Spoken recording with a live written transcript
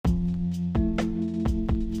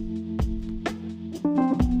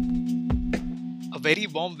very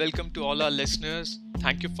warm welcome to all our listeners.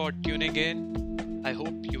 Thank you for tuning in. I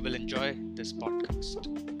hope you will enjoy this podcast.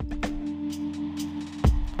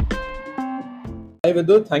 Hi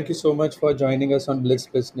Vidhu, thank you so much for joining us on Blitz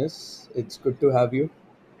Business. It's good to have you.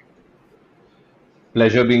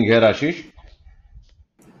 Pleasure being here, Ashish.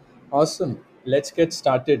 Awesome. Let's get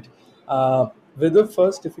started. Vidhu,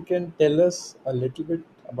 first, if you can tell us a little bit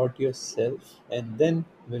about yourself, and then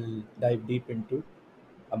we'll dive deep into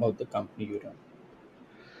about the company you run.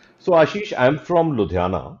 So, Ashish, I'm from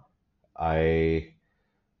Ludhiana. I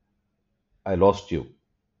I lost you.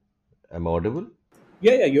 Am I audible?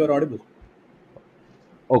 Yeah, you're audible.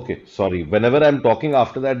 Okay, sorry. Whenever I'm talking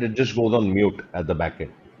after that, it just goes on mute at the back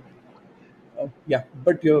end. Yeah,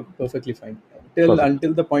 but you're perfectly fine. Till Perfect.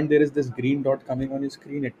 until the point there is this green dot coming on your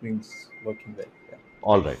screen, it means working well. Yeah.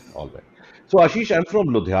 All right, all right. So, Ashish, I'm from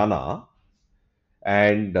Ludhiana,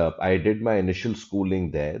 and I did my initial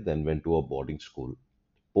schooling there, then went to a boarding school.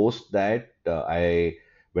 Post that, I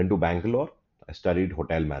went to Bangalore. I studied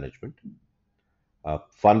hotel management.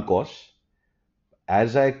 Fun course.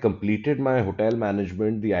 As I completed my hotel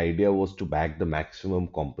management, the idea was to bag the maximum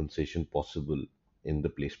compensation possible in the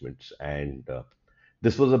placements. And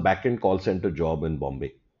this was a back-end call center job in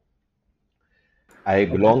Bombay. I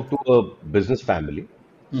Okay. belong to a business family,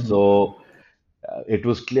 Mm-hmm. so it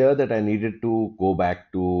was clear that I needed to go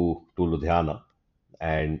back to Ludhiana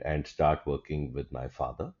and start working with my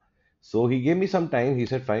father. So he gave me some time. He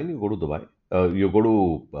said, "Fine, you go to Dubai. You go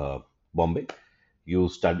to Bombay. You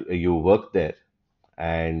study. You work there,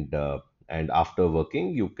 and after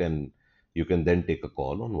working, you can then take a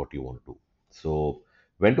call on what you want to do." So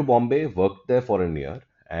went to Bombay, worked there for a year,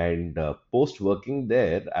 and post working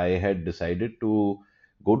there, I had decided to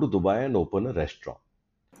go to Dubai and open a restaurant.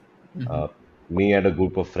 Mm-hmm. Uh, Me and a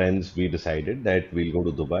group of friends, we decided that we'll go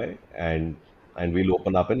to Dubai and we'll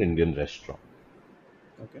open up an Indian restaurant.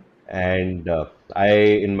 Okay. And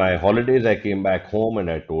in my holidays, I came back home and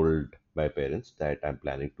I told my parents that I'm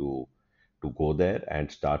planning to go there and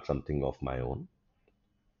start something of my own.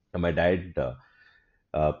 And my dad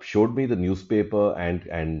showed me the newspaper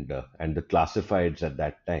and the classifieds at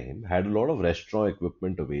that time had a lot of restaurant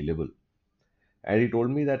equipment available. And he told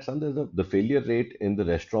me that son, the failure rate in the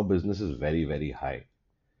restaurant business is very, very high.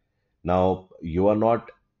 Now, you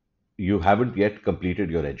haven't yet completed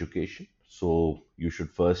your education, so you should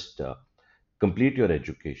first complete your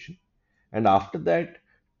education, and after that,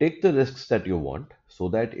 take the risks that you want, so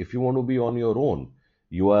that if you want to be on your own,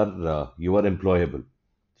 you are employable.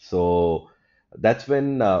 So that's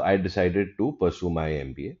when I decided to pursue my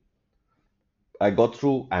MBA. I got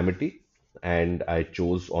through Amity, and I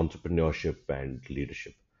chose entrepreneurship and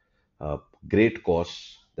leadership. Uh, Great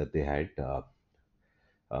course that they had.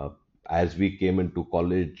 Uh, as we came into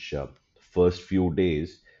college, first few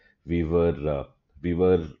days, we were uh, we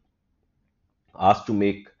were asked to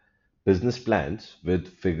make business plans with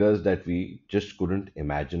figures that we just couldn't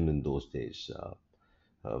imagine in those days.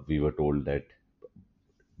 We were told that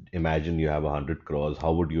imagine you have 100 crores,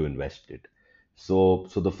 how would you invest it? So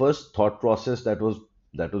the first thought process that was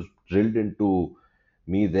drilled into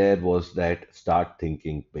me there was that start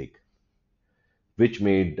thinking big, which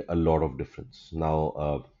made a lot of difference.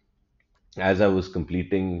 Now, as I was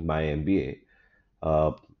completing my MBA,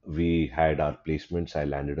 we had our placements. I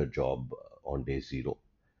landed a job on day zero,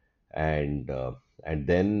 and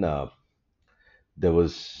then there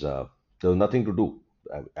was uh, there was nothing to do.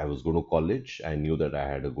 I was going to college. I knew that I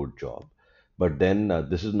had a good job, but then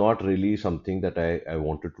this is not really something that I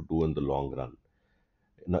wanted to do in the long run.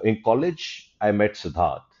 Now, in college, I met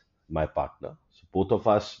Siddharth, my partner. So both of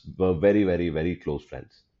us were very, very, very close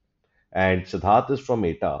friends. And Siddharth is from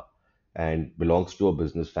ETA and belongs to a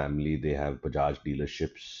business family. They have Bajaj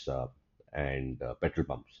dealerships and petrol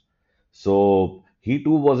pumps. So he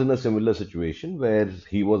too was in a similar situation where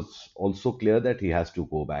he was also clear that he has to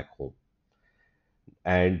go back home.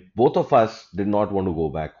 And both of us did not want to go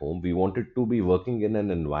back home. We wanted to be working in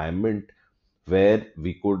an environment where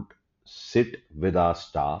we could sit with our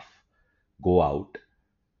staff, go out,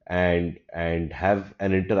 and have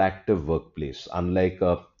an interactive workplace, unlike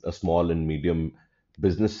a small and medium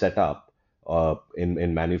business setup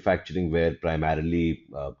in manufacturing, where primarily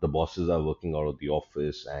the bosses are working out of the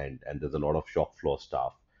office and there's a lot of shop floor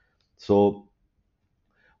staff. So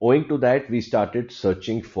owing to that, we started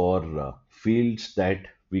searching for fields that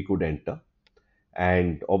we could enter,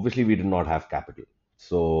 and obviously we did not have capital.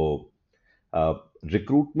 So uh,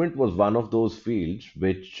 recruitment was one of those fields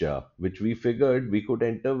which we figured we could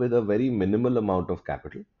enter with a very minimal amount of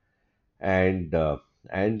capital, and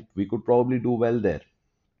we could probably do well there.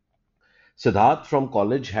 Siddharth from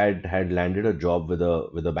college had landed a job with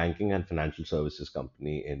a banking and financial services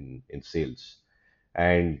company in sales,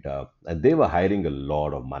 and they were hiring a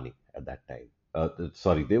lot of money at that time.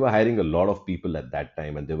 Sorry, they were hiring a lot of people at that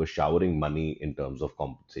time, and they were showering money in terms of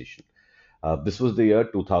compensation. This was the year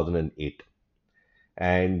 2008,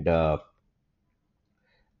 and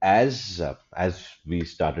as we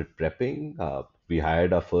started prepping, we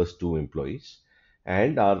hired our first two employees,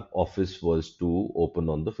 and our office was to open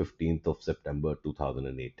on the 15th of September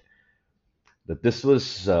 2008. That this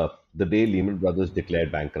was the day Lehman Brothers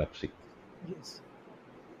declared bankruptcy. Yes.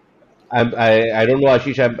 I don't know,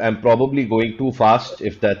 Ashish. I'm probably going too fast.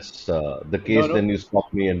 If that's the No, case, no, then you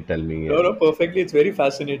stop me and tell me. no, no. And Perfectly. It's very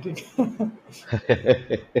fascinating.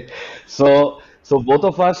 so both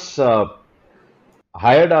of us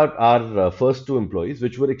hired our first two employees,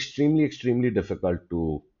 which were extremely difficult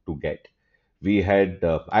to get. We had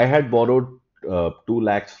I had borrowed 2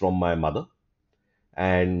 lakhs from my mother,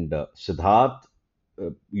 and Siddharth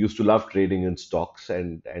used to love trading in stocks,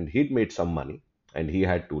 and he'd made some money, and he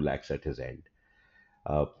had 2 lakhs at his end.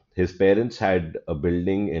 Uh, his parents had a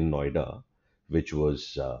building in Noida, which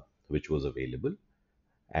was available,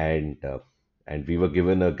 and we were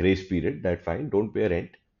given a grace period that fine, don't pay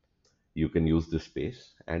rent, you can use this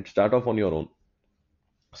space and start off on your own.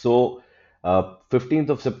 So, 15th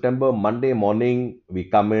of September, Monday morning, we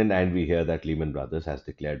come in and we hear that Lehman Brothers has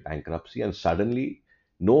declared bankruptcy, and suddenly,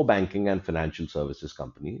 no banking and financial services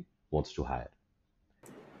company wants to hire.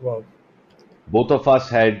 Wow. Both of us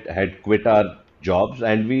had quit our jobs,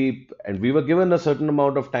 and we were given a certain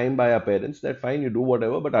amount of time by our parents that fine, you do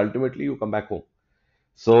whatever, but ultimately you come back home.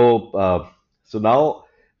 So, so now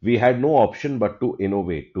we had no option but to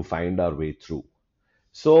innovate, to find our way through.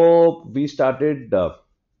 So we started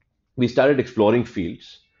exploring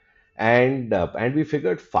fields, and we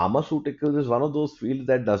figured pharmaceuticals is one of those fields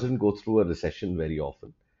that doesn't go through a recession very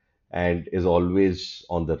often and is always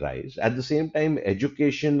on the rise. At the same time,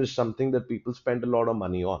 education is something that people spend a lot of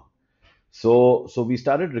money on. So we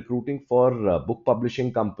started recruiting for book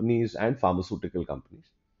publishing companies and pharmaceutical companies,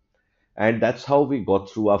 and that's how we got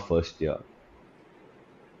through our first year.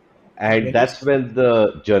 And And that's when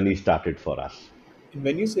the journey started for us.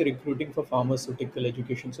 when you say recruiting for pharmaceutical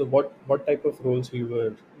education, so what type of roles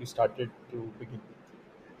you started to begin with?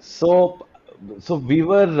 So, so we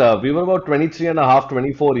were about 23 and a half,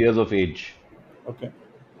 24 years of age. Okay.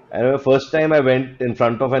 And the first time I went in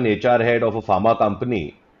front of an HR head of a pharma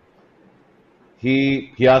company,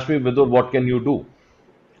 he asked me, Vidur, what can you do?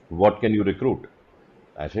 What can you recruit?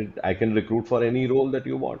 I said, I can recruit for any role that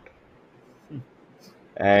you want.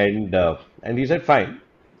 And he said, fine.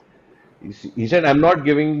 He said, I'm not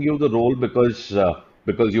giving you the role because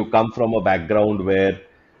you come from a background where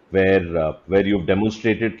you've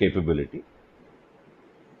demonstrated capability.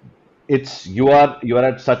 It's you are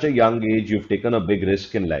at such a young age, you've taken a big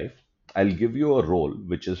risk in life. I'll give you a role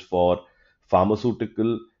which is for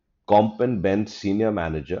pharmaceutical comp and bench senior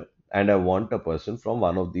manager, and I want a person from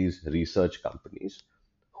one of these research companies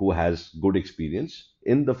who has good experience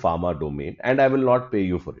in the pharma domain, and I will not pay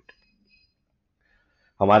you for it.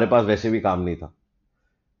 हमारे पास वैसे भी काम नहीं था.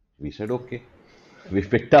 We said okay. We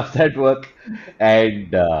picked up that work,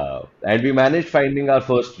 and we managed finding our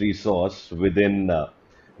first resource within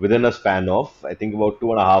a span of, I think, about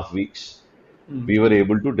 2.5 weeks. We were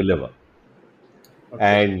able to deliver,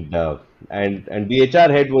 Okay. and the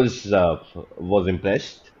HR head was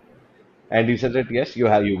impressed, and he said that yes,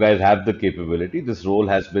 you guys have the capability. This role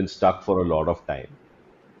has been stuck for a lot of time,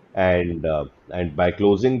 and by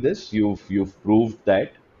closing this, you've proved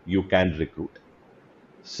that you can recruit.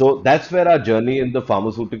 So that's where our journey in the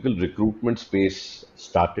pharmaceutical recruitment space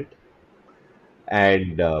started.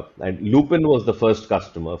 And Lupin was the first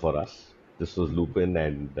customer for us. This was Lupin,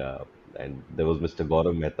 and there was Mr.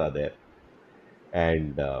 Gaurav Mehta there.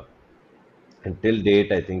 And until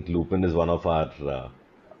date, I think Lupin is one of our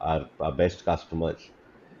best customers.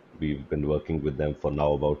 We've been working with them for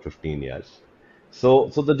now about 15 years. So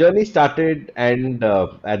the journey started, and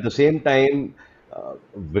at the same time,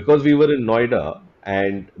 because we were in Noida,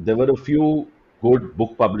 and there were a few good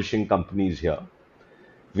book publishing companies here,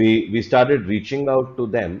 we started reaching out to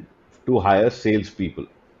them to hire salespeople.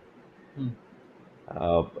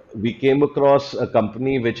 Uh, we came across a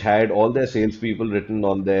company which had all their salespeople written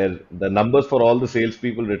on the numbers for all the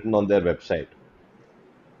salespeople written on their website.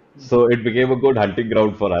 So it became a good hunting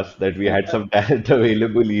ground for us that we had some talent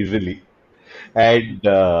available easily, and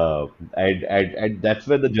that's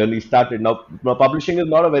where the journey started. Now, publishing is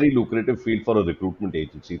not a very lucrative field for a recruitment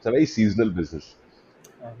agency. It's a very seasonal business.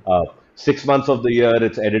 Uh, 6 months of the year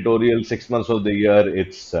it's editorial, 6 months of the year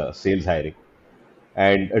it's sales hiring.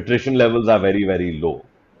 and attrition levels are very, very low.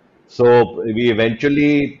 So we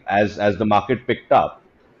eventually, as the market picked up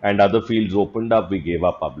and other fields opened up, we gave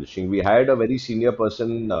up publishing. We hired a very senior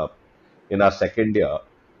person in our second year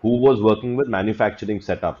who was working with manufacturing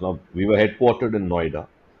setups. Now we were headquartered in Noida,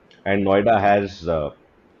 and Noida has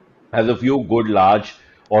a few good large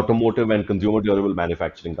automotive and consumer durable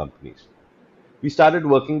manufacturing companies. We started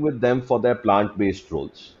working with them for their plant-based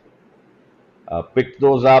roles. Picked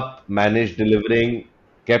those up, managed delivering,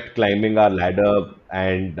 kept climbing our ladder,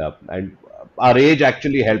 and our age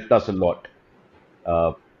actually helped us a lot.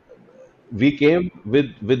 Uh, we came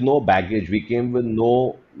with no baggage. We came with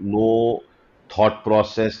no thought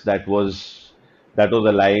process that was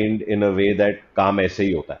aligned in a way that काम ऐसे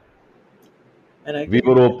ही होता है. And I We can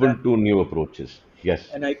were ima- open to new approaches. Yes.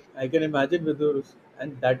 and I can imagine with those,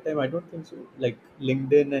 and that time I don't think so. Like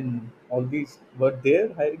LinkedIn and all these were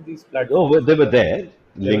there hiring these Oh, platforms. they were there.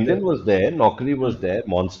 They were LinkedIn there. was there. Naukri Hmm. was there.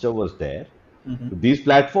 Monster was there. Hmm. These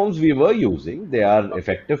platforms we were using. They are Okay.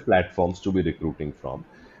 effective platforms to be recruiting from.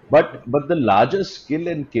 Okay. But the larger skill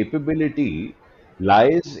and capability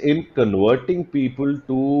lies in converting people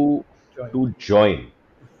Join. to join.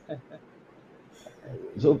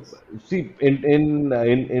 So Yes. see,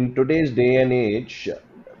 in today's day and age,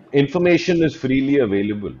 information is freely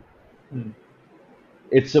available. Hmm.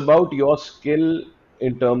 It's about your skill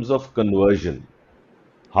in terms of conversion.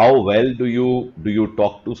 How well do you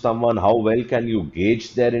talk to someone? How well can you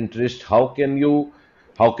gauge their interest? How can you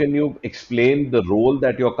explain the role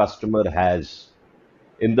that your customer has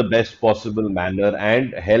in the best possible manner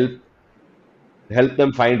and help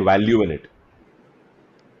them find value in it?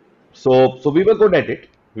 So we were good at it.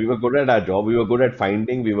 We were good at our job. We were good at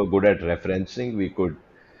finding. We were good at referencing. We could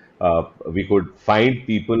find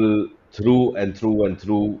people through and through and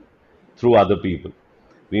through other people.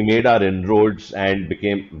 We made our inroads and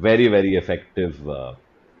became very, very effective, a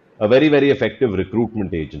very, very effective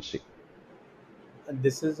recruitment agency. And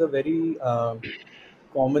this is a very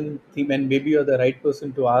common theme, and maybe you're the right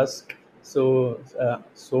person to ask. So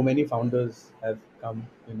many founders have come,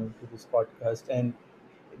 to this podcast, and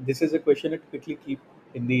this is a question I typically keep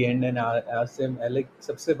in the end, and I ask them, like,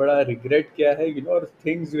 सबसे बड़ा regret क्या है, or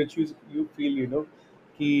things which you feel,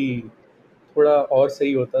 कि थोड़ा और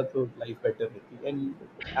सही होता तो लाइफ बेटर रहती. And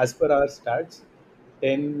as per our starts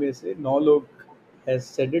 10 में से 9 लोग हैज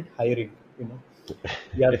सेड इट हायरिंग,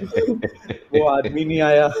 या तो वो आदमी नहीं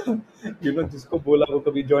आया, जिसको बोला वो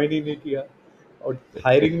कभी ज्वाइन ही नहीं किया, और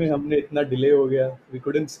हायरिंग में हमने इतना डिले हो गया, we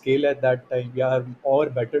couldn't scale at that time, या और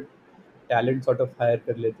better talent sort of hire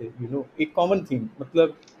कर लेते, एक कॉमन थीम,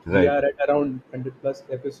 मतलब we Right, are at around 100 plus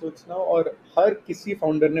episodes now, और हर किसी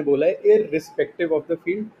फाउंडर ने बोला है irrespective of the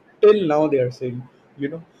field, till now they are saying, you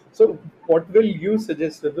know so what will you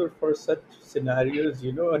suggest, Vidur, for such scenarios,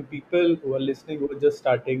 and people who are listening, who are just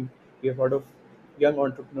starting, we have heard of young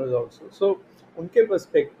entrepreneurs also, so उनके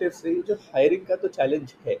perspective से जो hiring का तो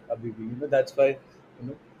challenge है अभी भी, that's why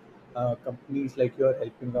companies like you are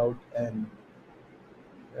helping out and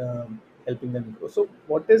helping them grow. So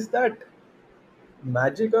what is that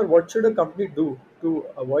magic, or what should a company do to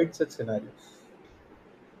avoid such scenarios?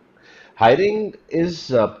 hiring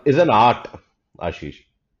is an art, Ashish.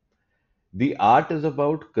 The art is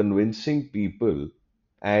about convincing people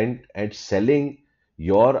and selling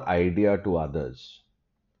your idea to others.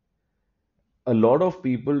 A lot of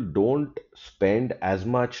people don't spend as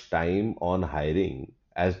much time on hiring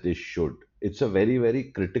as they should. It's a very,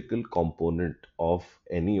 very critical component of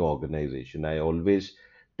any organization. I always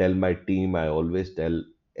tell my team, I always tell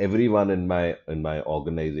everyone in my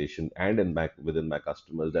organization and within my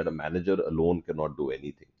customers that a manager alone cannot do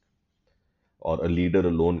anything, or a leader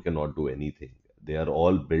alone cannot do anything. They are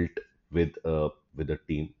all built with a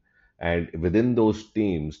team, and within those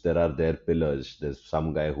teams there are their pillars. There's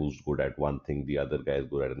some guy who's good at one thing, the other guy is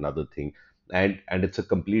good at another thing, and it's a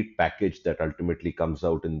complete package that ultimately comes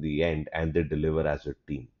out in the end, and they deliver as a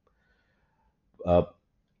team. Uh,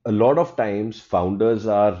 a lot of times founders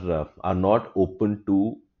are not open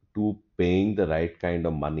to paying the right kind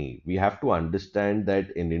of money. We have to understand that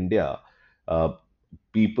in India, uh,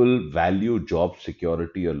 people value job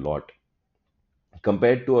security a lot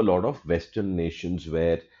compared to a lot of Western nations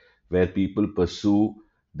where people pursue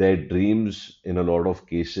their dreams in a lot of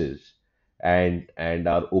cases and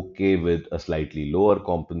are okay with a slightly lower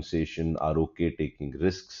compensation, are okay taking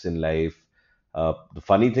risks in life. The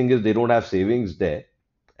funny thing is they don't have savings there,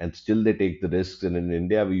 and still they take the risks. And in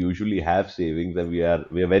India, we usually have savings, and we are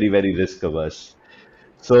very, very risk averse.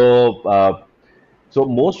 So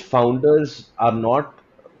most founders are not,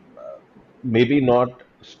 maybe not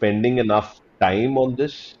spending enough time on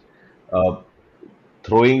this. Uh,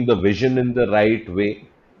 throwing the vision in the right way,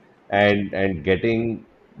 and getting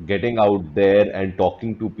out there and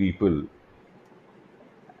talking to people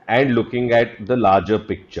and looking at the larger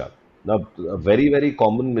picture. Now, a very, very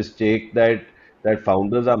common mistake that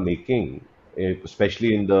founders are making,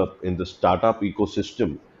 especially in the startup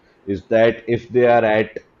ecosystem, is that if they are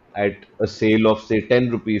at a sale of say 10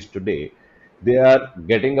 rupees today, they are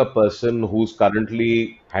getting a person who's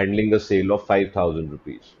currently handling a sale of 5,000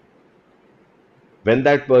 rupees. When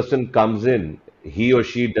that person comes in, he or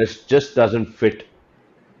she just doesn't fit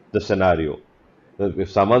the scenario.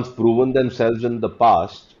 If someone's proven themselves in the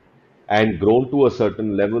past and grown to a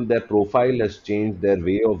certain level, their profile has changed, their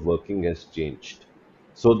way of working has changed.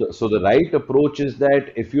 So the right approach is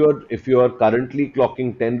that if you are currently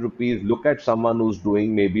clocking 10 rupees, look at someone who's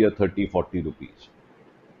doing maybe a 30, 40 rupees.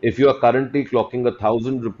 If you are currently clocking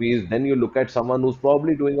 1,000 rupees, then you look at someone who's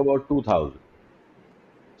probably doing about 2,000.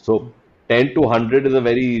 So 10 to 100 is a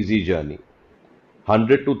very easy journey.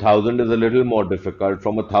 100 to 1,000 is a little more difficult.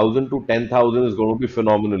 From 1,000 to 10,000 is going to be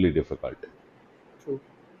phenomenally difficult. True.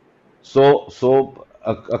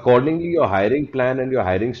 Accordingly, your hiring plan and your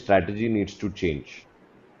hiring strategy needs to change.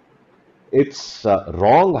 It's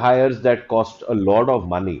wrong hires that cost a lot of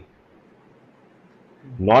money.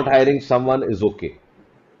 Not hiring someone is okay.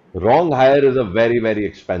 Wrong hire is a very, very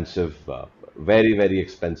expensive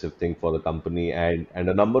thing for the company, and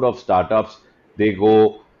a number of startups they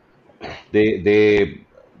go they they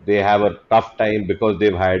they have a tough time because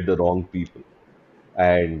they've hired the wrong people,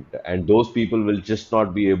 and those people will just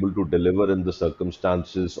not be able to deliver in the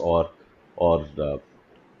circumstances or or the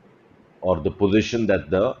position that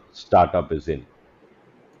the startup is in.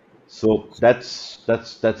 So that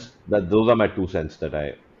those are my 2 cents that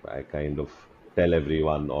I kind of tell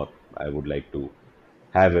everyone, or I would like to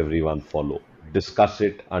have everyone follow. Discuss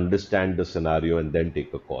it, understand the scenario, and then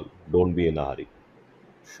take a call. Don't be in a hurry.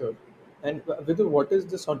 Sure. And Vidhu, what is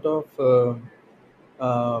the sort of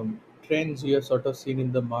trends you have sort of seen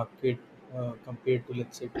in the market compared to,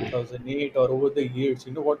 let's say, 2008 or over the years?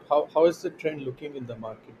 You know, how is the trend looking in the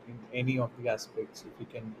market in any of the aspects? If you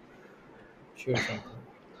can share something.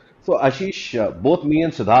 So Ashish, both me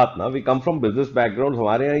and Siddharth, na, we come from business backgrounds.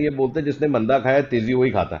 हमारे यहाँ ये बोलते हैं जिसने मंदा खाया तेजी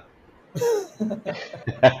वही खाता है.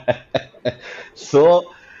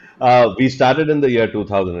 So we started in the year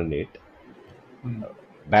 2008. Hmm.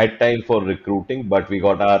 Bad time for recruiting, but we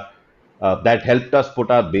got our that helped us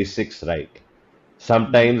put our basics right. Hmm.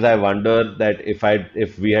 Sometimes I wonder that if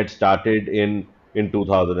we had started in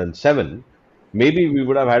 2007, maybe we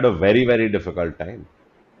would have had a very difficult time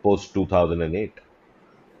post 2008,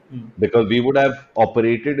 Hmm. because we would have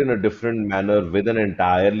operated in a different manner with an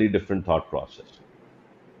entirely different thought process.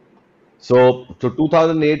 So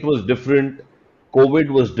 2008 was different, COVID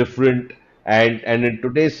was different, and in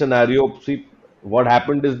today's scenario, see what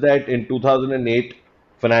happened is that in 2008,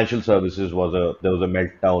 financial services was a there was a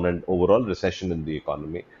meltdown and overall recession in the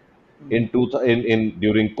economy. Hmm. In two in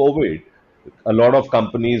during COVID, a lot of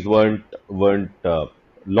companies weren't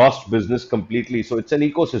lost business completely. So it's an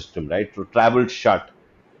ecosystem, right? So travel shut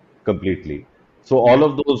completely. So all Hmm.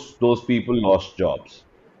 of those people lost jobs.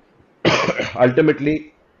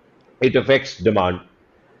 Ultimately, it affects demand.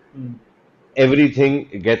 Hmm. Everything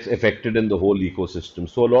gets affected in the whole ecosystem.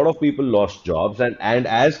 So a lot of people lost jobs, and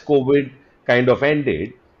as COVID kind of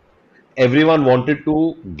ended, everyone wanted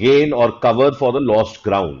to gain or cover for the lost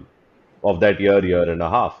ground of that year and a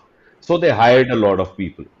half. So they hired a lot of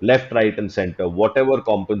people, left, right, and center, whatever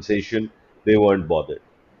compensation, they weren't bothered.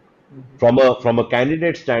 From a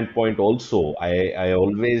candidate standpoint also, I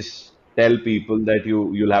always tell people that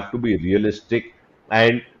you'll have to be realistic,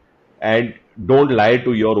 and and don't lie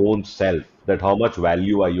to your own self that how much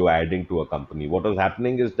value are you adding to a company. What is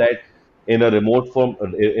happening is that in a remote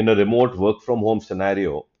work from home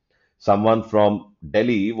scenario, someone from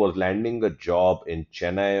Delhi was landing a job in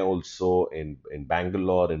Chennai, also in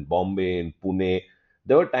Bangalore, in Bombay, in Pune.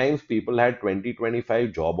 There were times people had 20,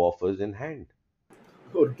 25 job offers in hand.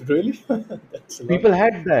 Oh, really? That's a lot. People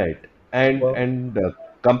had that, and Wow. and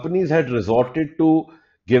companies had resorted to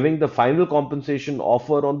giving the final compensation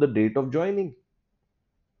offer on the date of joining.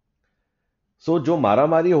 So जो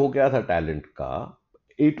मारामारी हो गया था talent का,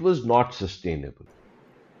 it was not sustainable.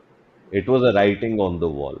 It was a writing on the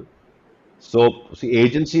wall. So see,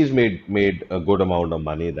 agencies made a good amount of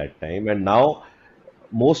money that time, and now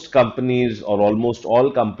most companies, or almost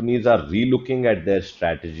all companies, are relooking at their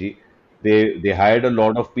strategy. They hired a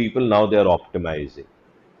lot of people. Now they are optimizing.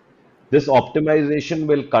 This optimization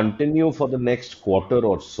will continue for the next quarter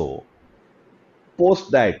or so.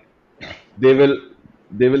 Post that, they will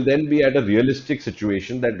they will then be at a realistic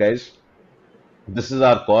situation that, guys, this is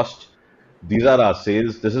our cost. These are our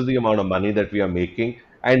sales. This is the amount of money that we are making.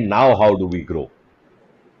 And now, how do we grow?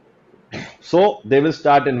 So they will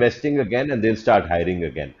start investing again and they'll start hiring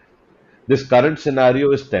again. This current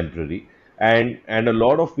scenario is temporary, and a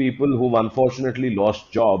lot of people who unfortunately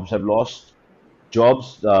lost jobs have lost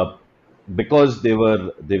jobs because they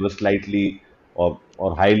were slightly or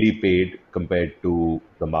highly paid compared to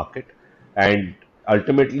the market, and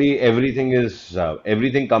ultimately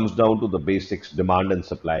everything comes down to the basics: demand and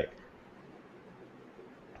supply.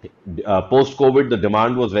 Post COVID, the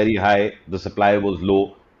demand was very high, the supply was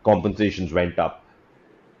low, compensations went up.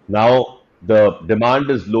 Now the demand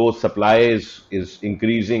is low, supply is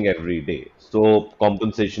increasing every day. So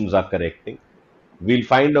compensations are correcting. We'll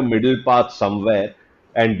find a middle path somewhere,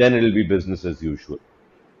 and then it'll be business as usual.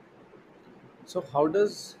 So how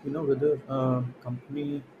does, whether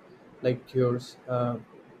company like yours, I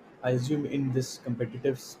assume in this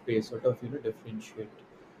competitive space, sort of differentiate,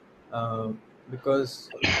 uh, because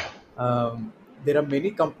um, there are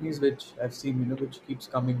many companies which I've seen, which keeps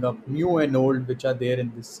coming up, new and old, which are there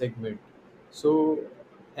in this segment. So,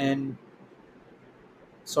 and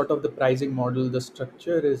sort of the pricing model, the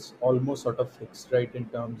structure is almost sort of fixed, right? In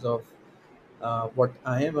terms of what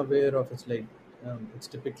I am aware of, it's like it's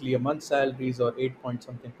typically a month salaries or 8 point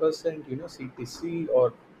something percent, CTC,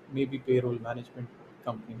 or maybe payroll management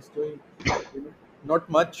companies doing, not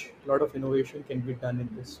much. A lot of innovation can be done in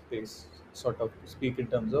this space, sort of to speak, in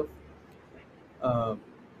terms of uh,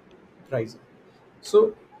 pricing.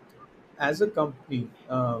 So, as a company,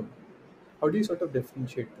 how do you sort of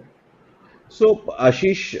differentiate them? So,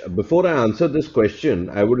 Ashish, before I answer this question,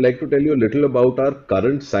 I would like to tell you a little about our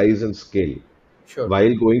current size and scale. Sure.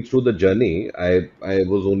 While going through the journey, I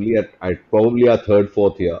was only at probably our third,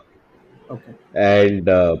 fourth year. Okay. And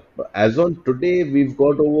as on today, we've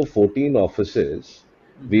got over 14 offices.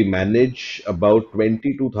 We Hmm. manage about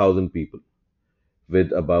 22,000 people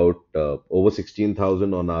with about over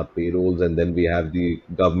 16,000 on our payrolls. And then we have the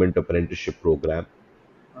government apprenticeship program.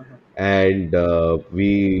 Uh-huh. And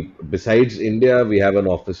besides India, we have an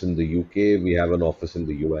office in the UK, we have an office in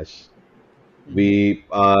the US. Hmm. We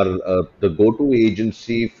are the go-to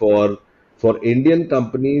agency for Indian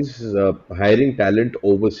companies hiring talent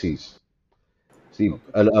overseas. See,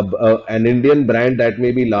 Okay. an Indian brand that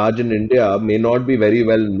may be large in India may not be very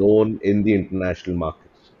well known in the international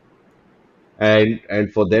markets.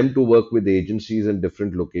 And for them to work with agencies in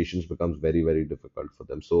different locations becomes very, very difficult for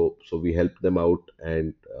them. So we help them out,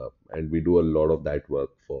 and we do a lot of that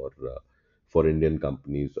work for Indian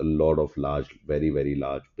companies. A lot of large, very, very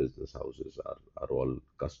large business houses are all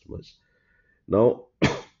customers. Now,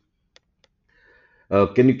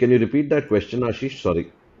 can you repeat that question, Ashish?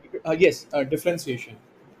 Sorry. Yes, differentiation.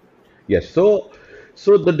 Yes. So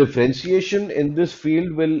the differentiation in this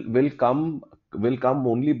field will come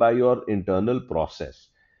only by your internal process.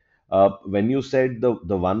 When you said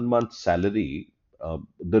the 1 month salary,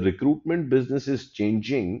 the recruitment business is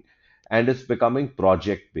changing and it's becoming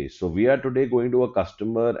project based. So we are today going to a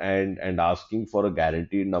customer and asking for a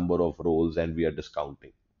guaranteed number of roles, and we are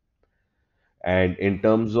discounting. And in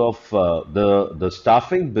terms of the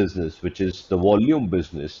staffing business, which is the volume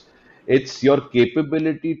business, it's your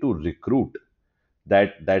capability to recruit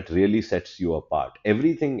that really sets you apart.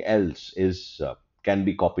 Everything else is can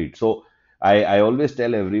be copied. So I always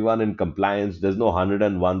tell everyone in compliance, there's no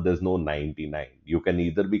 101, there's no 99. You can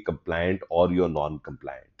either be compliant or you're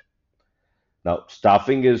non-compliant. Now,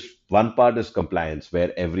 staffing is one part is compliance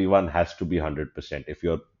where everyone has to be 100%. If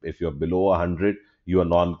you're below 100, you are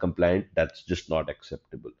non-compliant. That's just not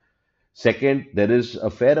acceptable. Second, there is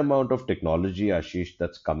a fair amount of technology, Ashish,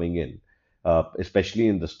 that's coming in, especially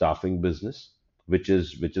in the staffing business, which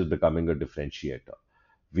is becoming a differentiator.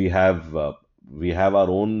 We have uh, we have our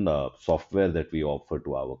own software that we offer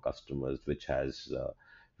to our customers, which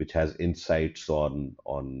has insights on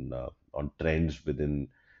trends within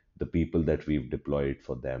the people that we've deployed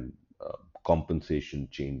for them, compensation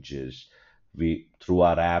changes. We through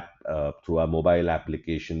our app, through our mobile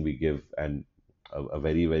application, we give a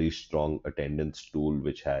very, very strong attendance tool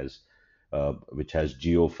which has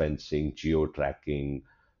geo fencing, geo tracking,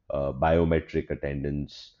 biometric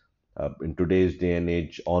attendance. In today's day and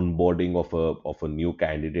age, onboarding of a new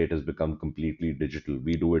candidate has become completely digital.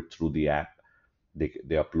 We do it through the app. They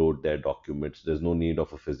upload their documents. There's no need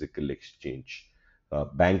of a physical exchange.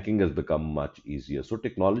 Banking has become much easier. So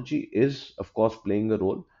technology is, of course, playing a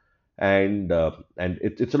role, and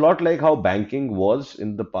it's a lot like how banking was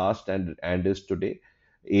in the past and is today.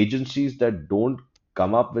 Agencies that don't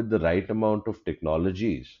come up with the right amount of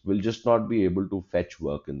technologies will just not be able to fetch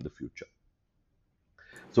work in the future.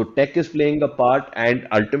 So tech is playing a part, and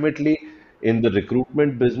ultimately in the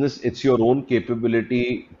recruitment business, it's your own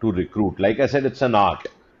capability to recruit. Like I said, it's an art.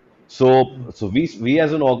 So we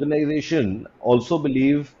as an organization also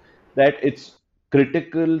believe that it's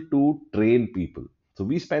critical to train people. So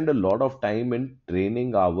we spend a lot of time in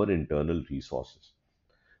training our internal resources.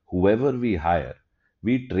 Whoever we hire,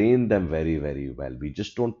 we train them very, very well. We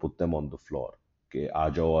just don't put them on the floor. Okay, आ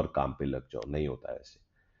जाओ और काम पे लग जाओ, नहीं होता है ऐसे.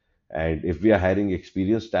 And if we are hiring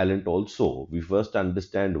experienced talent also, we first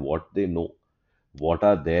understand what they know, what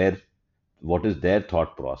are their what is their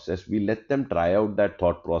thought process. We let them try out that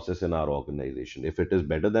thought process in our organization. If it is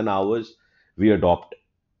better than ours, we adopt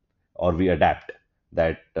or we adapt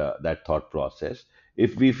that thought process.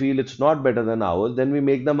 If we feel it's not better than ours, then we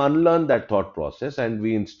make them unlearn that thought process and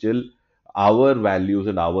we instill our values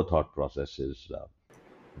and our thought processes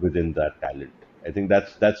within that talent. I think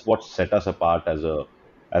that's what set us apart as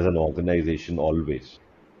an organization always.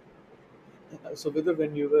 So, Vidur,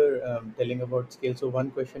 when you were telling about scale, so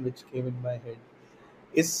one question which came in my head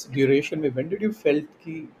is duration. When did you felt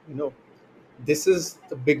ki, this is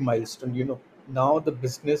the big milestone, now the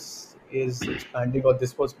business is expanding, or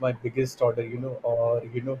this was my biggest order, or,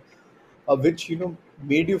 which,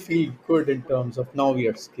 made you feel good in terms of now we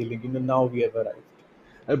are scaling, now we have arrived.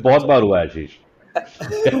 अरे बहुत So, बार हुआ है आशीष.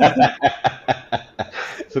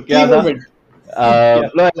 So key क्या था? moment. Yeah.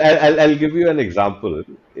 No, I'll give you an example.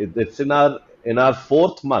 It's in our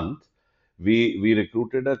fourth month, we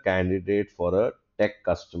recruited a candidate for a tech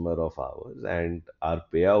customer of ours, and our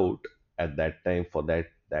payout at that time for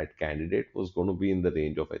that candidate was going to be in the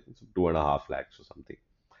range of I think 2.5 lakhs or something.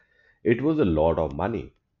 It was a lot of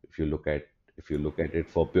money if you look at it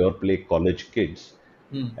for pure play college kids,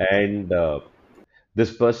 Hmm. and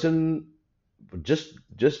this person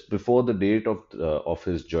just before the date of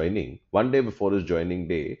his joining, one day before his joining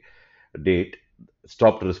date,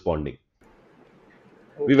 stopped responding.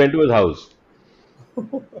 Oh. We went to his house.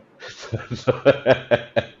 So,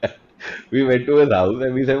 we went to his house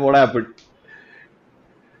and we said, "What happened?"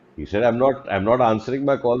 He said, I'm not answering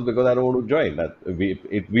my calls because I don't want to join."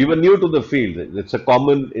 We were new to the field. It's a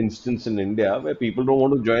common instance in India where people don't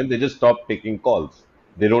want to join. They just stop taking calls.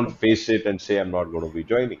 They don't face it and say, "I'm not going to be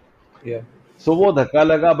joining." Yeah. So वो धक्का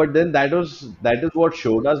लगा, but then that is what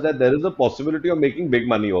showed us that there is a possibility of making big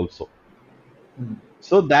money also. Hmm.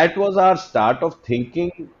 So that was our start of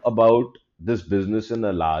thinking about this business in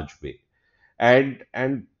a large way.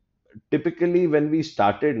 And typically when we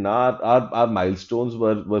started, now our milestones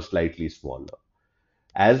were slightly smaller.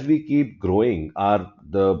 As we keep growing,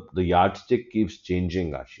 the yardstick keeps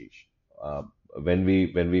changing, Ashish. Uh, when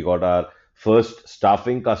we got our first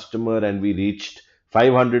staffing customer and we reached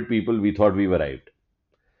 500 people, we thought we've arrived.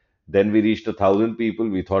 Then we reached 1,000 people,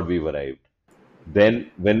 we thought we've arrived. Then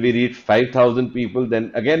when we reached 5,000 people,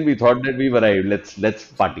 then again we thought that we've arrived. Let's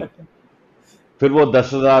party. फिर वो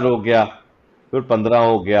 10,000 हो गया, फिर 15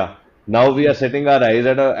 हो गया. Now we are setting our eyes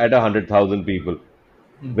at 100,000 people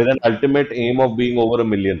Hmm. with an ultimate aim of being over a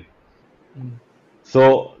million. Hmm.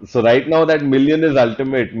 So right now that million is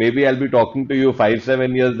ultimate. Maybe I'll be talking to you 5,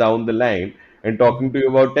 7 years down the line and talking to you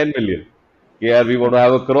about 10 million. Yeah, we want to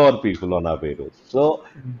have a crore people on our payrolls. So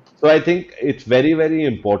I think it's very, very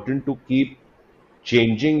important to keep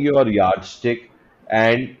changing your yardstick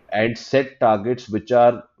and set targets which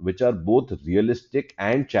are both realistic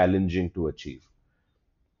and challenging to achieve.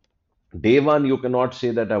 Day one, you cannot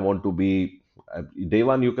say that I want to be day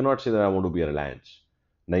one, you cannot say that I want to be a Reliance.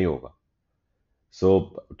 नहीं होगा. सो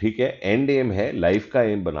ठीक है, and aim है, लाइफ का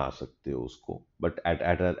aim बना सकते हो उसको, but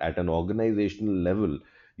at an organizational level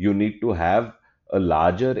you need to have a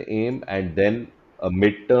larger aim and then a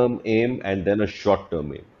mid-term aim and then a short-term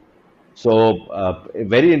aim. So,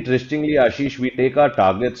 very interestingly, Ashish, we take our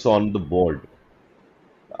targets on the board.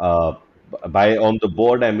 Uh, by on the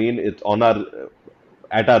board, I mean it's on our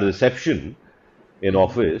at our reception in Hmm.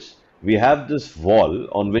 office. We have this wall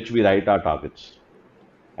on which we write our targets,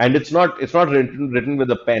 and it's not written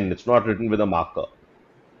with a pen. It's not written with a marker.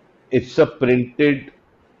 It's a printed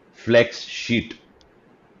flex sheet.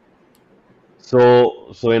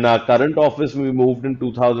 So in our current office, we moved in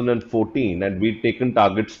 2014, and we'd taken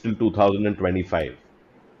targets till 2025,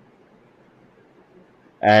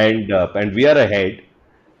 and we are ahead.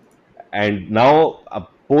 And now,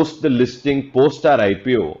 post the listing, post our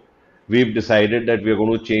IPO, we've decided that we're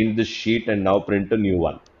going to change the sheet and now print a new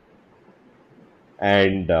one.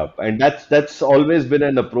 And that's always been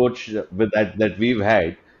an approach with that we've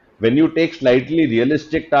had. When you take slightly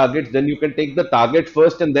realistic targets, then you can take the target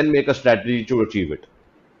first and then make a strategy to achieve it.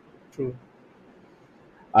 True.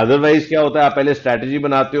 Otherwise क्या होता है, आप पहले strategy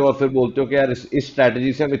बनाते हो और फिर बोलते हो कि यार इस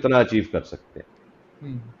स्ट्रैटेजी से हम इतना अचीव कर सकते हैं.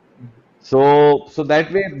 Hmm. Hmm. So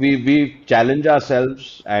that way we challenge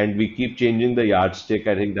ourselves and we keep changing the yardstick.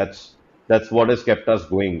 I think that's what has kept us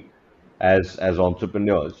going as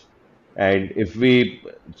entrepreneurs. And if we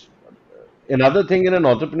another thing in an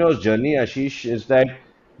entrepreneur's journey, Ashish, is that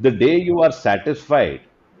the day you are satisfied,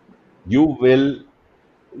 you will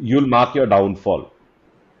you'll mark your downfall.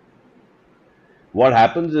 What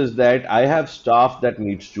happens is that I have staff that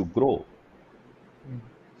needs to grow.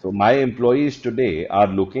 So my employees today are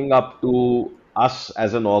looking up to us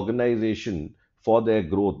as an organization for their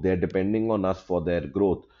growth. They're depending on us for their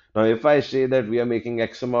growth. Now, if I say that we are making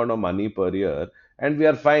X amount of money per year and we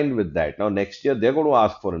are fine with that, now next year they're going to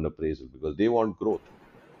ask for an appraisal because they want growth.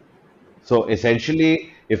 So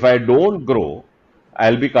essentially, if I don't grow,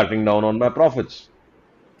 I'll be cutting down on my profits.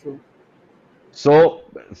 True. So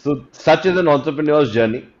such is an entrepreneur's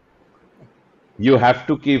journey. You have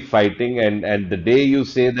to keep fighting, and the day you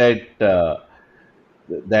say that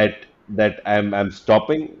I'm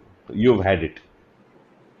stopping, you've had it.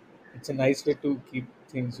 It's a nice way to keep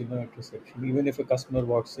things, at reception. Even if a customer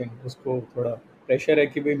walks in, उसको थोड़ा pressure है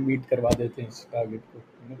कि भाई meet करवा देते हैं इस target को.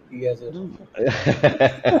 He has a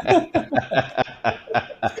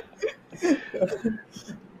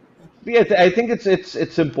Yes, I think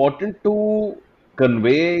it's important to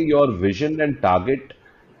convey your vision and target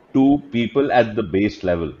to people at the base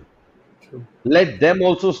level. true. Let them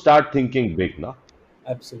also start thinking big, na?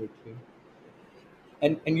 Absolutely.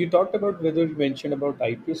 And you talked about whether you mentioned about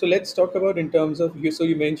IPO. So let's talk about in terms of you. So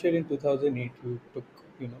you mentioned in 2008 you took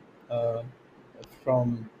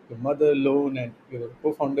from your mother loan, and your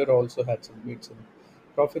co-founder also had some made some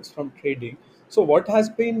profits from trading. So what has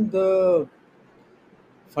been the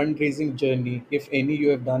fundraising journey, if any, you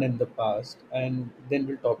have done in the past, and then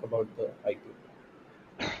we'll talk about the IPO.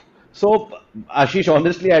 So, Ashish,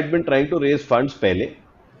 honestly, I'd been trying to raise funds pehle.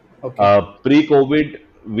 Okay. Pre-COVID,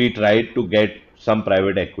 we tried to get some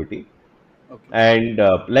private equity. Okay. And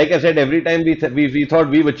like I said, every time we thought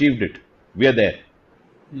we've achieved it. We are there.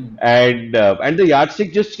 Hmm. And the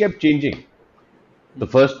yardstick just kept changing. The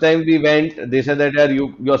Hmm. first time we went, they said that, "Yeah,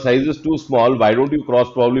 your size is too small. Why don't you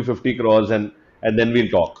cross probably 50 crores and then we'll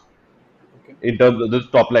talk." Okay. In terms of this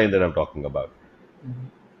top line that I'm talking about. Hmm.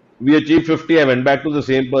 We achieved 50. I went back to the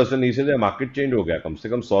same person. He said, "Yeah, market change हो गया. कम से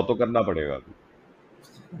कम 100 तो करना पड़ेगा अभी."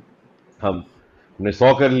 हम हमने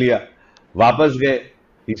 100 कर लिया. वापस गए.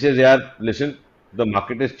 He says, "यार, listen, the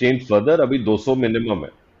market has changed further. अभी 200 मिनिमम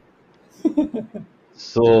है."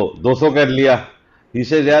 सो 200 कर लिया. He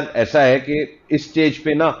says, "यार, ऐसा है कि इस स्टेज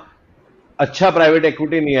पे ना अच्छा प्राइवेट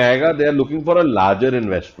इक्विटी नहीं आएगा. They are looking for a larger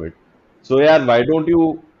investment. So यार, why don't you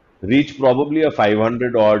reach probably a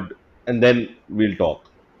 500 odd and then we'll talk."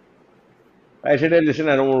 I said, "Hey, listen,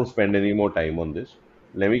 I don't want to spend any more time on this.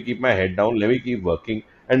 Let me keep my head down. Let me keep working.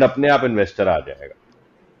 And अपने आप investor आ जाएगा."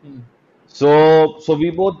 Hmm. So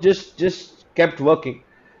we both just kept working,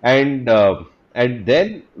 and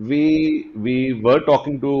then we were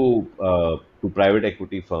talking to private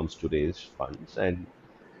equity firms to raise funds,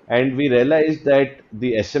 and we realized that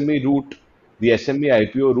the SME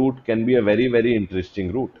IPO route can be a very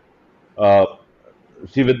interesting route. Uh,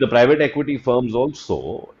 See, with the private equity firms also,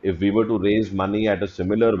 if we were to raise money at a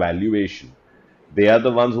similar valuation, they are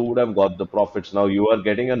the ones who would have got the profits. Now you are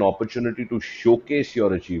getting an opportunity to showcase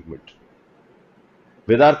your achievement.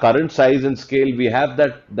 With our current size and scale, we have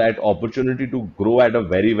that opportunity to grow at a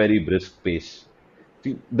very brisk pace.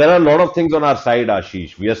 See, there are a lot of things on our side,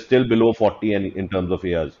 Ashish. We are still below 40 and in terms of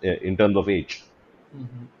years, in terms of age,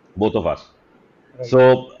 Hmm. both of us. Right. So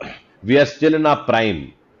we are still in our prime,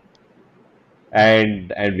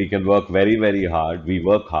 and we can work very hard. We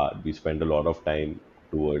work hard. We spend a lot of time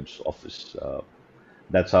towards office.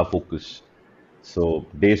 That's our focus. So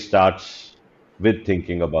day starts with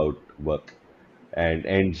thinking about work and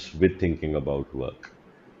ends with thinking about work.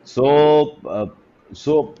 So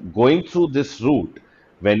going through this route,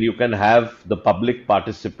 when you can have the public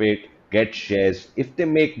participate, get shares, if they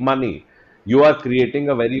make money, you are creating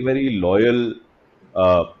a very loyal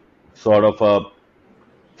uh, sort of a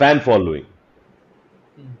fan following.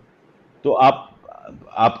 Hmm. तो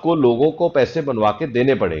आपको लोगों को पैसे बनवा के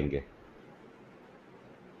देने पड़ेंगे.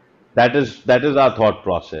 That is our thought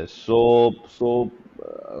process.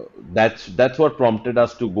 That's what prompted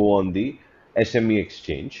us to go on the SME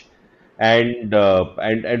exchange, and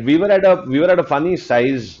we were at a funny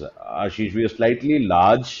size, Ashish. We were slightly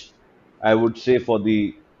large, I would say, for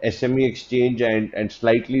the SME exchange, and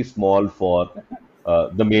slightly small for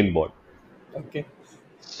the main board. Okay.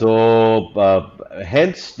 So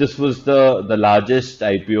hence this was the largest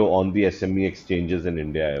IPO on the SME exchanges in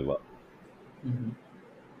India ever. Hmm.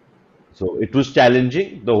 So it was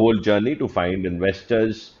challenging, the whole journey, to find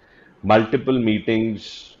investors, multiple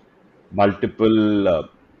meetings, multiple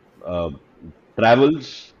uh,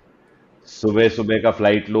 travels. सुबह सुबह का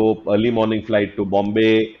flight low, early morning flight to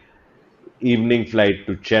Bombay, evening flight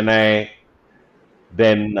to Chennai,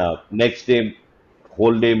 then next day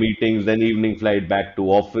whole day meetings, then evening flight back to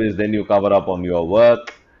office, then you cover up on your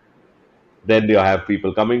work, then you have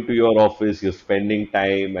people coming to your office, you're spending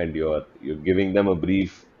time and you're giving them a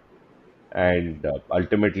brief, and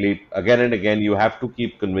ultimately again and again you have to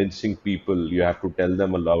keep convincing people, you have to tell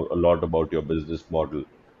them a lot about your business model,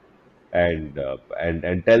 and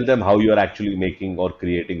tell them how you're actually making or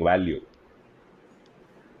creating value.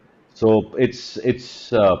 So it's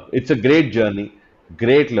a great journey,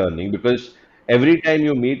 great learning, because every time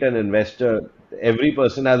you meet an investor, every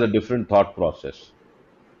person has a different thought process.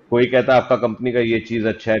 कोई कहता है आपका company का ये चीज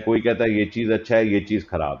अच्छा है, कोई कहता है ये चीज अच्छा है, ये चीज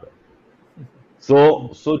खराब है.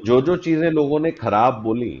 So जो चीजें लोगों ने खराब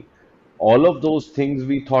बोली, all of those things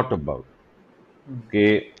we thought about. कि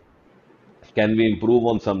can we improve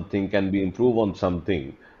on something, can we improve on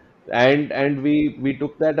something, and we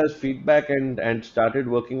took that as feedback and started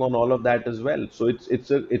working on all of that as well. So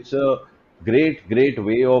it's a great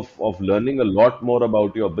way of learning a lot more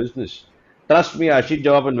about your business. Trust me आशीष,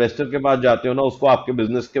 जब आप investor के पास जाते हो ना, उसको आपके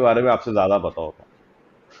business के बारे में आपसे ज्यादा पता होता है.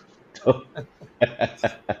 तो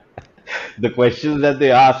the questions that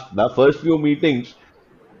they asked, the first few meetings,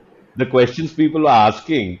 the questions people were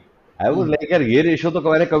asking, I was like यार ये रेशो तो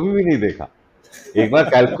मैंने कभी भी नहीं देखा, एक बार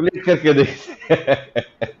कैलकुलेट करके देख.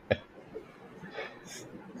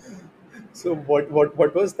 So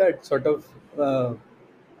what was that sort of?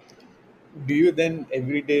 Do you then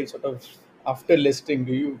every day sort of after listing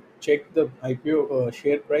do you check the IPO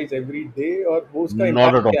share price every day और वो उसका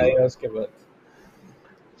Not impact at क्या all. आया उसके बाद?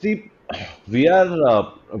 See, we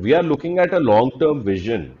are looking at a long-term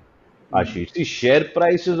vision, Ashish. See, share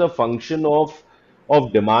price is a function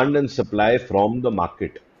of demand and supply from the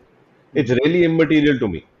market. It's really immaterial to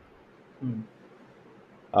me. Hmm.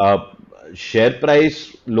 Share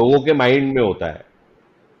price लोगों के mind में होता है.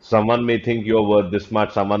 Someone may think you're worth this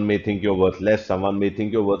much, someone may think you're worth less, someone may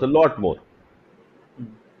think you're worth a lot more.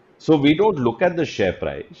 So we don't look at the share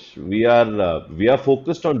price. We are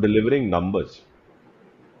focused on delivering numbers.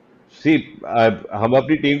 सी, हम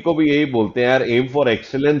अपनी team को भी यही बोलते हैं यार, M for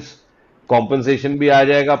excellence. Compensation भी आ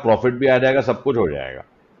जाएगा, प्रॉफिट भी आ जाएगा, सब कुछ हो जाएगा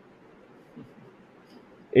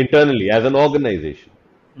internally as an organisation.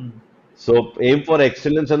 So M for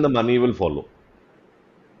excellence and the money will follow.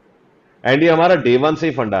 And ये हमारा डे वन से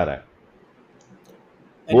ही फंडा रहा है,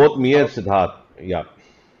 And both me and how Siddharth. या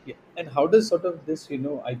yeah, and how does sort of this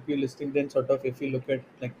IPO listing then sort of if you look at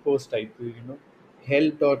like post IPO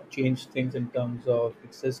helped or changed things in terms of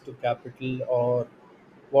access to capital or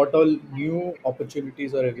what all new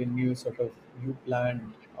opportunities or revenue sort of you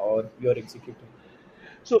planned or you're executing?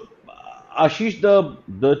 So Ashish,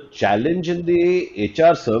 the challenge in the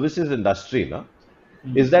HR services industry na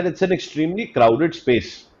is that it's an extremely crowded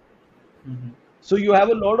space. So you have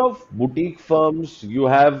a lot of boutique firms, you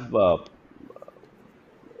have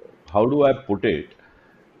how do I put it?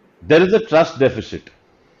 There is a trust deficit.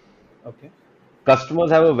 Okay.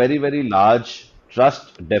 Customers have a very large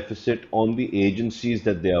trust deficit on the agencies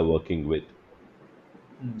that they are working with.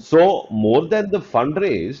 So, more than the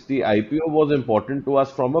fundraise, the IPO was important to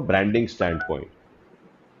us from a branding standpoint.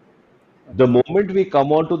 The Okay. moment we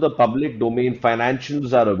come onto the public domain,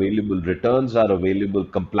 financials are available, returns are available,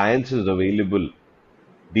 compliance is available,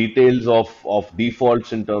 details of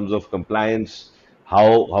defaults in terms of compliance,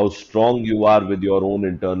 how strong you are with your own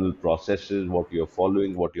internal processes, what you're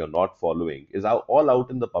following, what you're not following, is all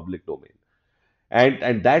out in the public domain.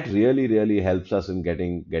 And that really helps us in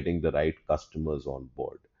getting the right customers on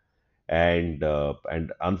board. And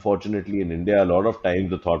unfortunately in India, a lot of times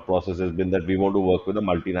the thought process has been that we want to work with a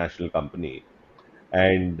multinational company,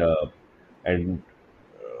 and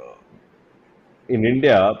in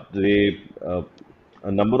India,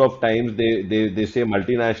 a number of times they say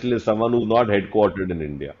multinational is someone who's not headquartered in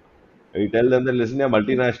India. And you tell them that listen, yeah,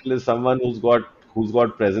 multinational is someone who's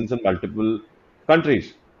got presence in multiple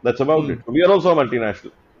countries. That's about it. So we are also a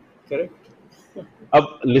multinational. Correct.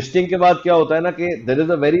 अब listing के बाद क्या होता है ना कि there is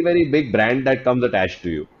a very big brand that comes attach to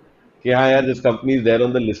you, कि हाँ यार, this company is there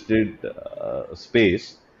on the listed space.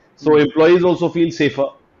 So employees also feel safer.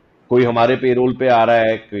 कोई हमारे पेरोल पे आ रहा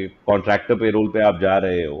है, कॉन्ट्रैक्टर पेरोल पे आप जा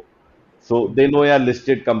रहे हो, सो दे नो यार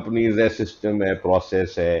लिस्टेड कंपनीज है, सिस्टम है,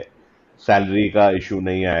 प्रोसेस है, सैलरी का इशू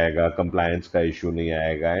नहीं आएगा, कंप्लायंस का इशू नहीं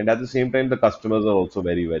आएगा, and at the same time the customers are also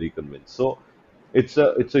very convince. So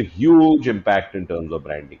it's a huge impact in terms of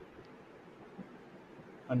branding.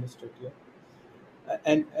 Understood. Yeah.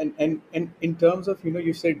 And in terms of,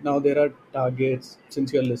 you said now there are targets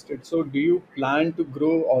since you're listed. So do you plan to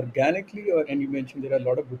grow organically, or and you mentioned there are a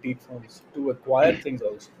lot of boutique firms to acquire things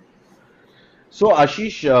also? So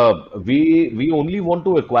Ashish, we only want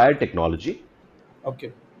to acquire technology.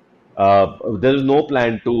 Okay. There is no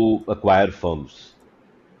plan to acquire firms.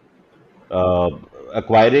 uh,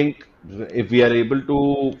 Acquiring, if we are able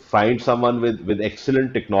to find someone with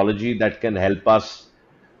excellent technology that can help us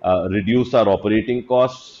reduce our operating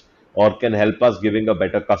costs, or can help us giving a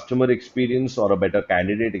better customer experience or a better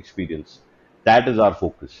candidate experience, that is our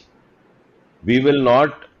focus. We will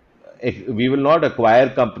not we will not acquire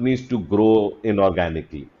companies to grow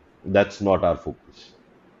inorganically. That's not our focus.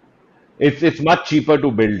 It's much cheaper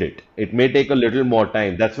to build it. It may take a little more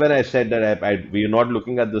time. That's when I said that we are not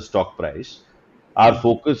looking at the stock price. Our Hmm.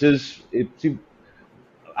 focus is see,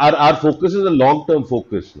 our focus is a long term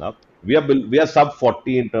focus. Now we are sub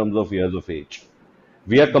 40 in terms of years of age.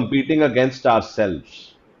 We are competing against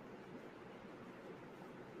ourselves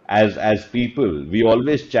as people. We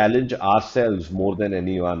always challenge ourselves more than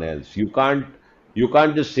anyone else. You can't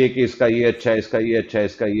just say कि इसका ये अच्छा है, इसका ये अच्छा है,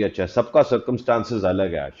 इसका ये अच्छा है. सबका circumstances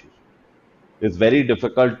अलग है आशीष. It's very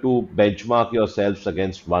difficult to benchmark yourselves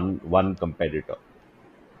against one competitor.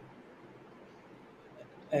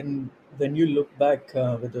 And when you look back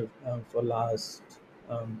for last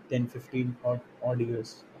 10, 15 odd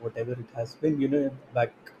years, whatever it has been,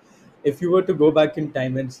 back, if you were to go back in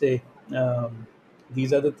time and say,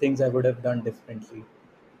 these are the things I would have done differently,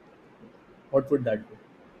 what would that be?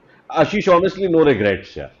 Ashish, honestly, no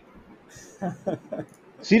regrets यार.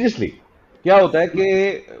 Seriously, क्या होता है कि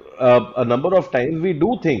a number of times we do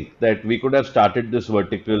think that we could have started this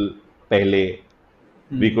vertical पहले,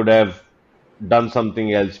 we Hmm. could have done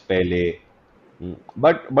something else पहले.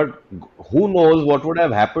 But who knows what would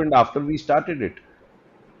have happened after we started it.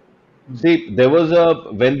 Hmm. See, there was a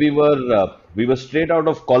when we were straight out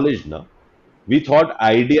of college now. We thought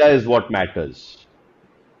idea is what matters.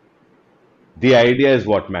 The idea is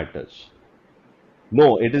what matters.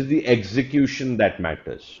 No, it is the execution that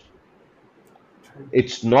matters. True.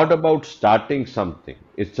 It's not about starting something,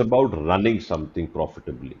 it's about running something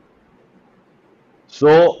profitably.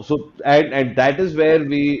 And that is where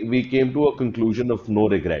we came to a conclusion of no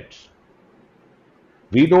regrets.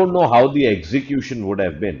 We don't know how the execution would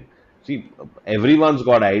have been. See, everyone's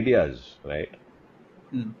got ideas, right?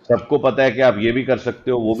 Hmm. सबको पता है कि आप ये भी कर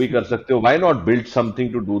सकते हो, वो भी कर सकते हो. Why not build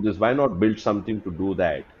something to do this? Why not build something to do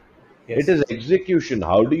that? It Yes. is execution.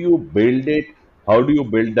 How do you build it? How do you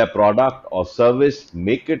build the product or service,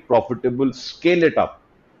 make it profitable, scale it up?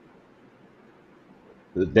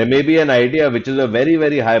 There may be an idea which is a very,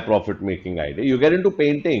 very high profit making idea. You get into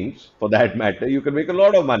paintings, for that matter, you can make a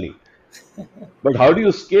lot of money. But how do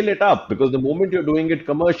you scale it up? Because the moment you're doing it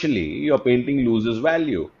commercially, your painting loses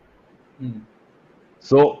value. Hmm.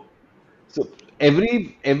 So, so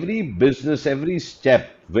every business, every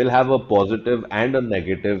step will have a positive and a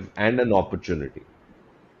negative and an opportunity.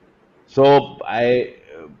 So I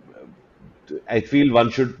feel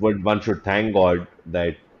one should thank God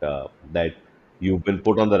that you've been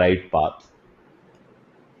put on the right path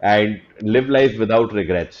and live life without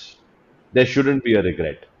regrets. There shouldn't be a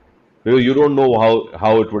regret because you don't know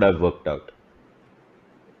how it would have worked out.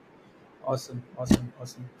 Awesome, awesome,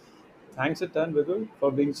 awesome. Thanks a ton, Vidul,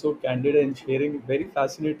 for being so candid and sharing very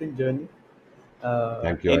fascinating journey.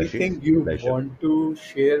 Thank you, Ashish. Anything you Pleasure. want to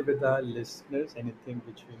share with our listeners? Anything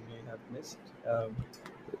which we may have missed?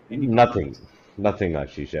 Any Nothing, comments? nothing,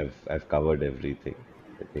 Ashish. I've covered everything.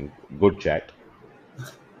 I think good chat.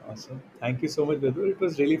 Awesome. Thank you so much, Vidul. It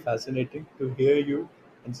was really fascinating to hear you,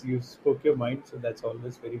 and so you spoke your mind. So that's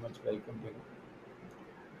always very much welcome.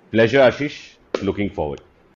 Pleasure, Ashish. Looking forward.